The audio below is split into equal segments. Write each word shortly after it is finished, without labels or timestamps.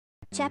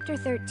Chapter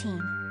 13.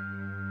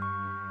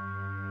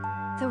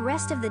 The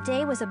rest of the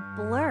day was a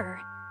blur.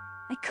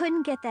 I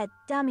couldn't get that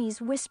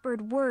dummy's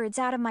whispered words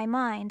out of my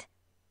mind.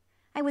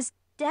 I was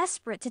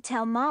desperate to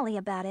tell Molly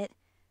about it,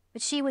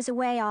 but she was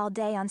away all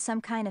day on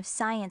some kind of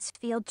science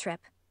field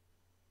trip.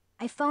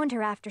 I phoned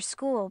her after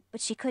school,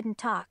 but she couldn't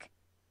talk.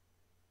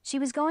 She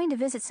was going to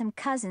visit some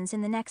cousins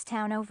in the next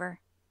town over.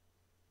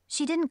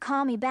 She didn't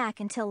call me back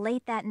until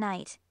late that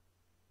night.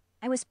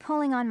 I was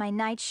pulling on my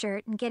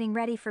nightshirt and getting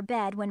ready for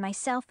bed when my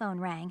cell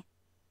phone rang.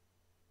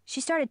 She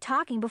started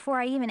talking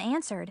before I even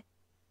answered.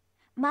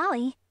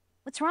 "Molly,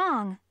 what's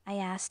wrong?" I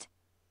asked.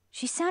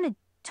 She sounded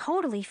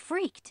totally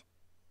freaked.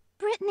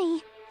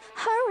 "Brittney,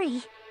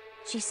 hurry,"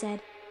 she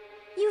said.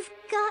 "You've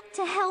got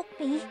to help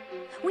me.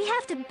 We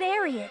have to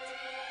bury it."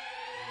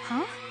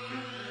 "Huh?"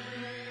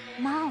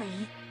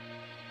 "Molly,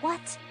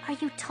 what are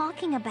you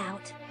talking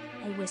about?"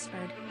 I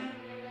whispered.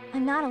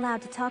 I'm not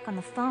allowed to talk on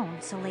the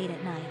phone so late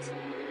at night.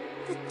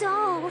 "The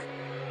doll,"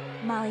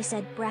 Molly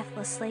said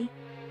breathlessly.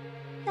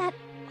 "That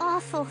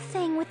awful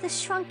thing with the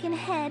shrunken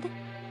head.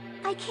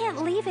 I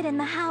can't leave it in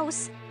the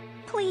house.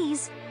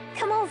 Please,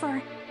 come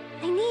over.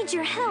 I need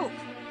your help."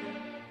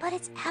 "But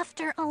it's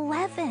after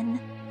 11,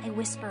 I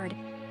whispered.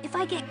 "If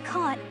I get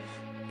caught..."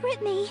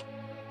 "Brittney,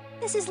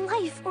 this is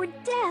life or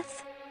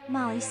death,"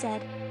 Molly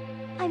said.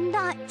 "I'm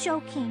not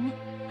joking.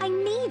 I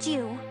need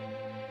you."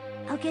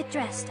 "I'll get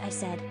dressed," I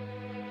said.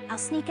 "I'll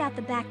sneak out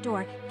the back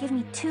door. Give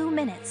me 2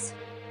 minutes."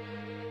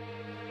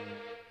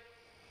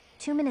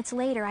 2 minutes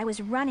later, I was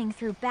running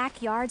through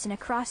backyards and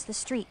across the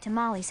street to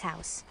Molly's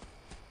house.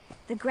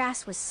 The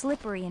grass was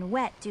slippery and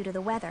wet due to the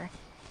weather.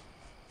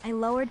 I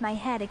lowered my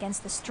head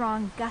against the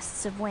strong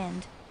gusts of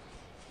wind.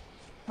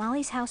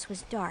 Molly's house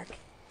was dark,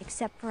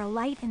 except for a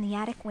light in the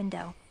attic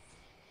window.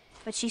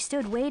 But she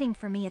stood waiting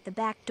for me at the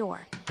back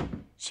door.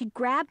 She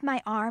grabbed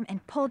my arm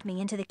and pulled me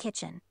into the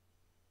kitchen.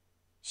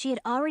 She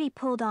had already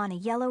pulled on a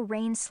yellow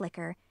rain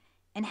slicker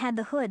and had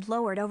the hood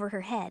lowered over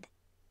her head.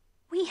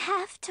 "We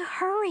have to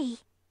hurry,"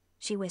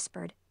 she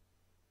whispered.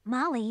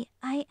 "Molly,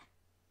 I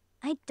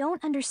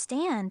don't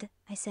understand,"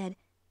 I said.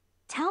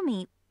 "Tell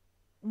me,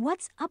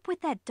 what's up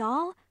with that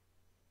doll?"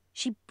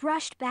 She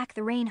brushed back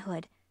the rain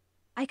hood.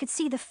 I could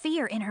see the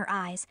fear in her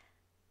eyes.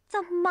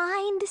 "The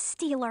mind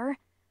stealer.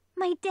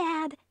 My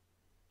dad.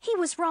 He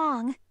was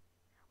wrong.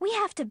 We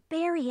have to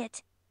bury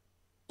it.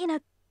 In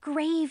a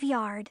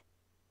graveyard."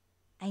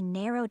 I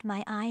narrowed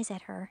my eyes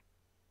at her.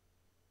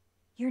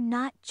 "You're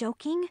not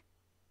joking?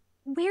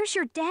 Where's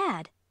your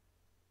dad?"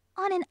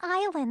 "On an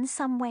island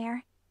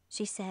somewhere,"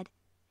 she said.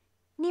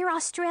 "Near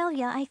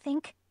Australia, I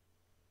think.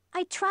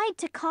 I tried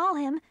to call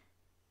him.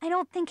 I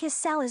don't think his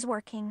cell is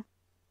working."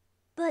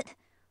 "But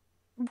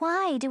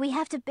why do we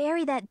have to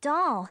bury that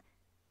doll?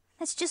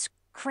 That's just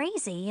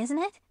crazy, isn't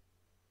it?"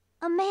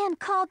 "A man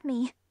called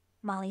me,"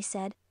 Molly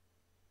said.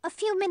 "A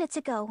few minutes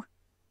ago.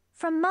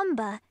 From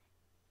Mumba.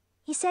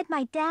 He said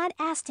my dad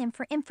asked him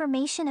for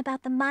information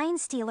about the Mind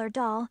Stealer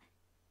doll.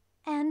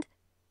 And...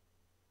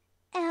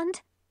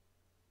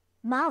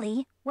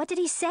 "Molly, what did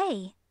he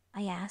say?"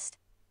 I asked.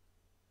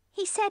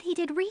 "He said he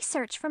did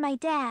research for my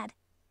dad.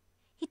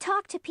 He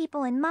talked to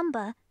people in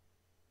Mumba.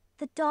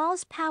 The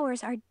doll's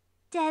powers are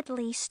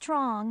deadly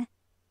strong.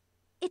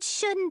 It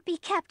shouldn't be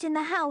kept in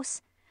the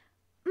house.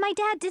 My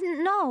dad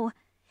didn't know.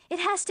 It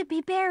has to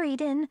be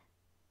buried in...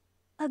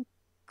 a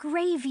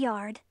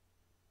graveyard."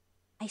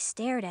 I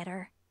stared at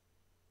her.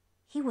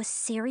 "He was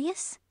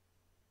serious?"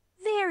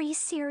 "Very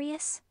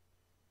serious,"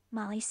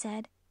 Molly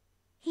said.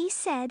 "He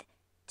said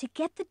to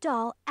get the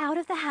doll out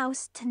of the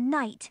house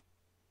tonight.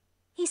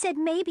 He said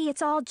maybe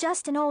it's all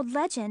just an old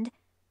legend,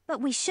 but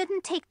we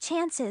shouldn't take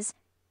chances.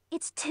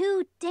 It's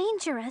too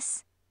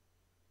dangerous."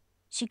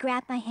 She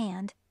grabbed my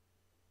hand.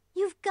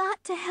 "You've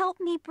got to help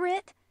me,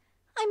 Britt.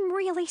 I'm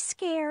really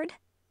scared.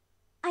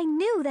 I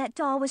knew that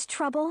doll was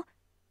trouble.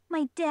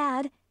 My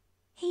dad,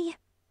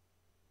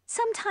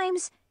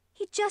 sometimes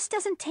he just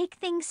doesn't take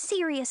things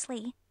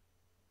seriously."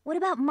 "What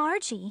about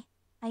Margie?"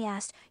 I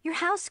asked. "Your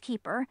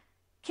housekeeper.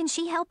 Can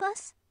she help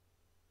us?"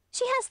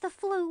 "She has the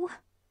flu,"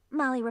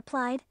 Molly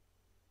replied.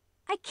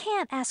 "I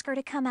can't ask her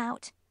to come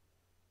out."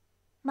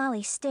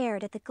 Molly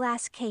stared at the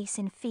glass case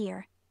in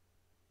fear.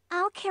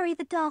 "I'll carry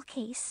the doll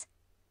case,"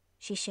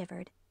 she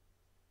shivered.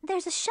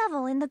 "There's a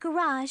shovel in the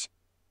garage.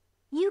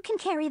 You can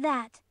carry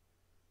that."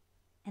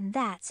 And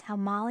that's how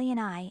Molly and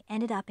I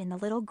ended up in the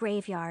little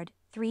graveyard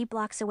 3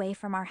 blocks away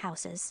from our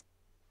houses.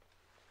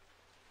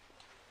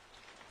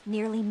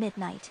 Nearly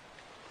midnight.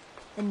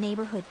 The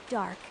neighborhood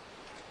dark.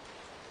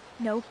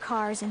 No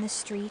cars in the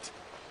street.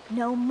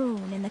 No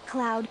moon in the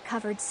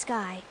cloud-covered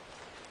sky.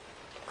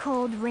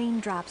 Cold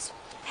raindrops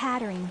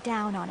pattering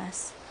down on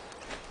us.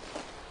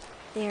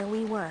 There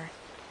we were,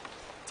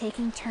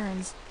 taking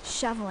turns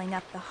shoveling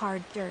up the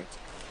hard dirt.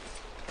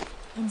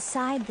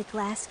 Inside the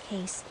glass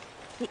case,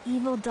 the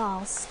evil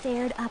doll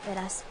stared up at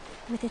us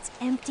with its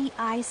empty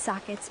eye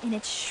sockets in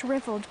its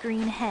shriveled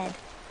green head.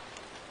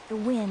 The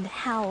wind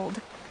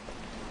howled.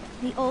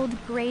 The old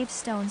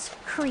gravestones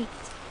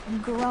creaked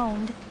and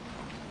groaned.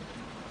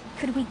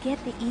 Could we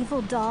get the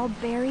evil doll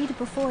buried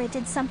before it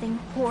did something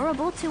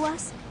horrible to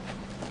us?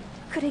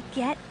 Could it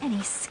get any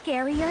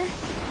scarier?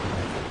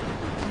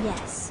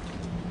 Yes.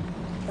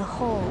 The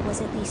hole was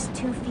at least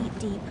 2 feet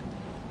deep.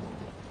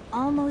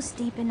 Almost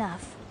deep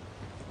enough.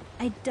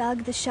 I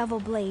dug the shovel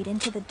blade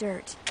into the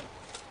dirt.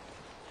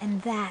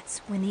 And that's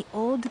when the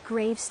old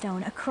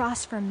gravestone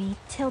across from me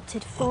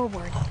tilted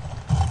forward.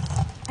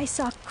 I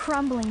saw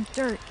crumbling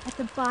dirt at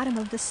the bottom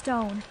of the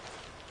stone.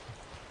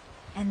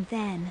 And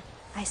then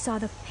I saw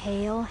the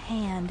pale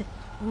hand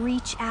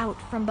reach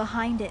out from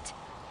behind it.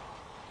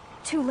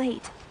 Too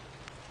late.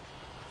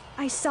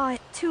 I saw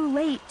it too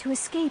late to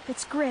escape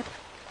its grip.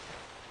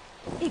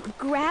 It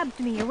grabbed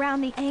me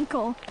around the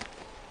ankle,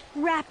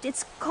 wrapped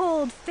its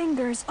cold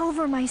fingers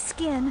over my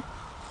skin,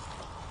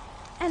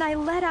 and I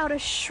let out a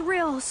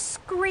shrill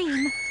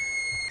scream.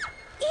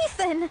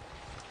 "Ethan!"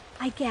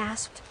 I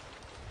gasped.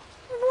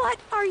 "What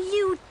are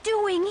you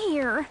doing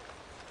here?"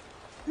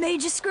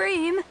 "Made you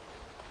scream,"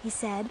 he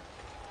said.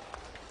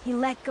 He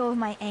let go of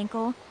my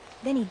ankle,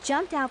 then he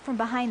jumped out from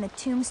behind the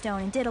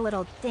tombstone and did a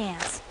little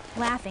dance,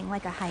 laughing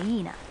like a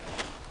hyena.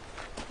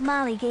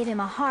 Molly gave him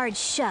a hard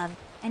shove,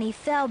 and he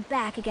fell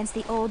back against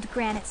the old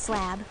granite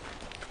slab.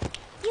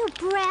 "You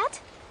brat!"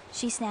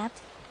 she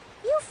snapped.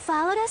 "You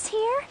followed us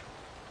here?"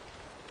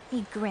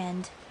 He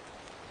grinned.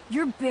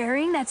 "You're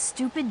burying that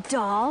stupid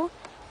doll?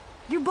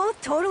 You're both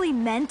totally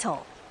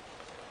mental."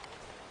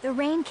 The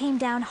rain came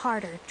down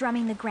harder,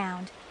 drumming the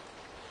ground.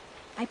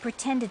 I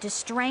pretended to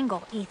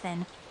strangle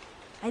Ethan.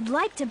 "I'd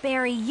like to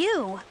bury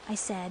you," I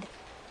said.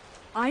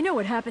 "I know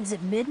what happens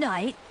at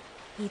midnight,"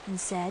 Ethan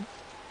said.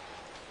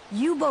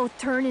 "You both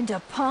turn into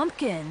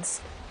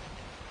pumpkins."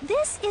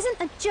 "This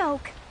isn't a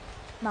joke,"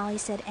 Molly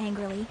said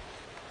angrily.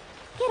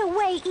 "Get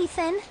away,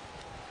 Ethan."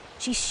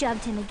 She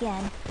shoved him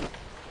again.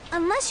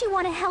 "Unless you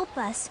want to help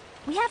us,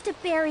 we have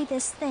to bury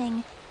this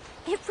thing.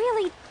 It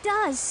really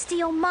does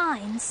steal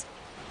minds."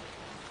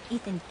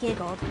 Ethan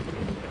giggled.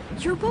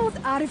 "You're both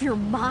out of your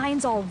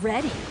minds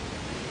already."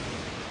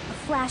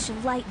 A flash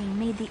of lightning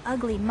made the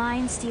ugly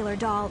mind stealer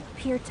doll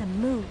appear to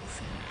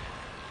move.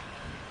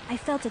 I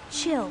felt a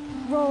chill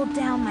roll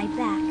down my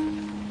back.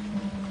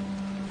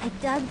 I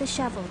dug the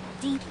shovel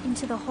deep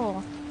into the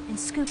hole and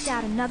scooped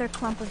out another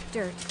clump of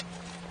dirt.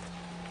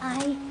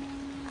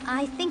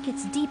 I think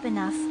it's deep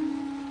enough,"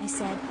 I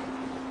said.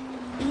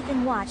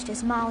 Ethan watched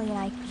as Molly and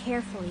I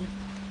carefully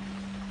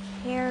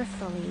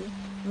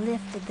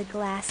lifted the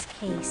glass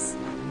case.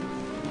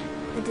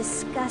 The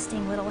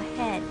disgusting little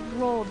head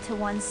rolled to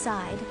one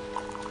side.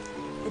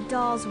 The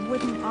doll's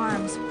wooden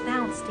arms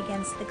bounced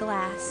against the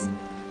glass.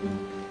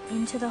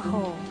 Into the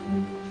hole,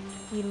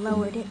 we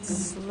lowered it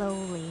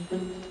slowly.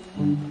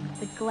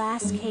 The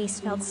glass case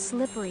felt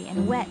slippery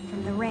and wet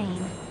from the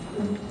rain,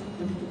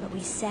 but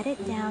we set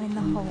it down in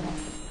the hole.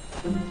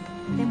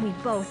 Then we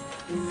both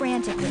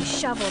frantically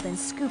shoveled and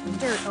scooped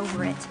dirt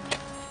over it.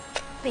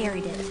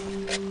 Buried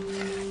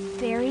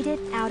it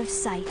out of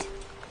sight,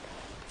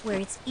 where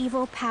its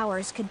evil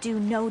powers could do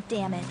no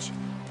damage.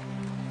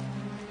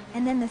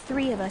 And then the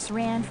 3 of us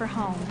ran for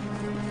home,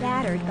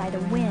 battered by the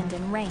wind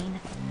and rain.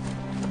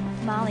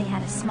 Molly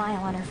had a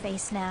smile on her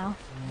face now.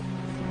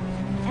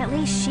 At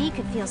least she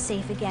could feel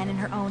safe again in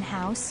her own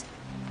house.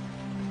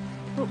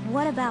 But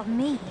what about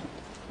me?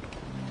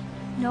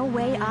 No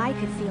way I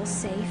could feel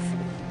safe.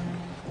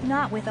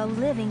 Not with a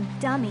living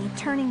dummy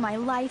turning my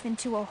life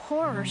into a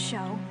horror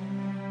show.